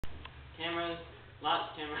Cameras,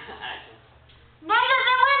 lights, camera, action. Niggas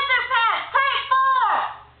in windsuit pants, take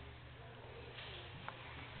 4!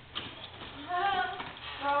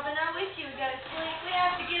 Robin, I wish you would go to sleep. We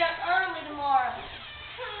have to get up early tomorrow.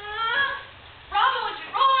 Robin, would you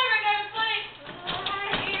roll over and go to sleep?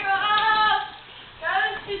 You're up. Go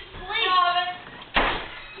to sleep. Robin.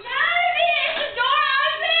 No, is the door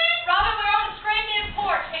open? Robin, we're on the screened-in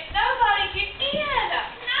porch. If nobody gets in.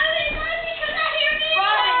 No, it's open because I hear music.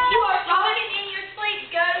 Robin, you are talking in your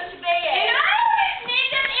sleep. Go to bed. No, it's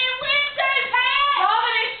niggas in windsuit pants.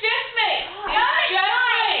 Robin, it's just me. No, it's not.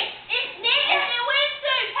 It's niggas in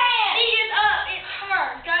windsuit pants. He is up. It's her.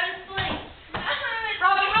 Go to sleep.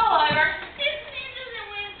 Robin, roll over. It's niggas in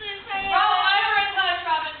windsuit pants. Roll over and hush,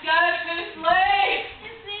 Robin. Go to sleep.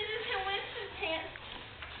 It's niggas in windsuit pants.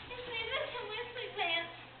 It's niggas in windsuit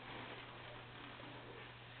pants.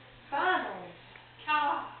 Finally.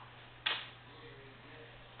 God.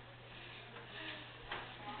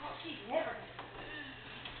 Oh, she's never.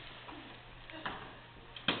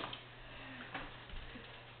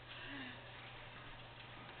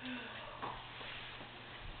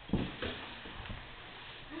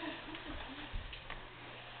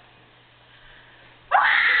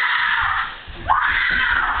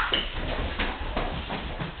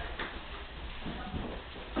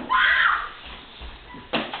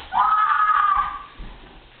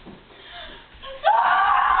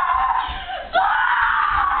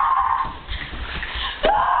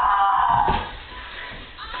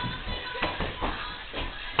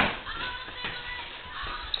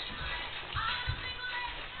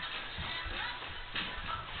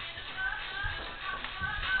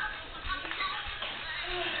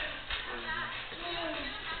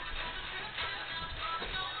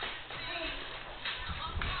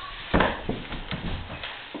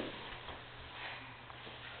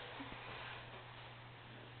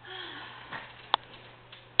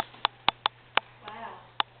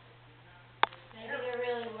 Maybe there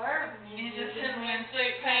really were You just in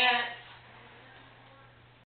windsuit pants.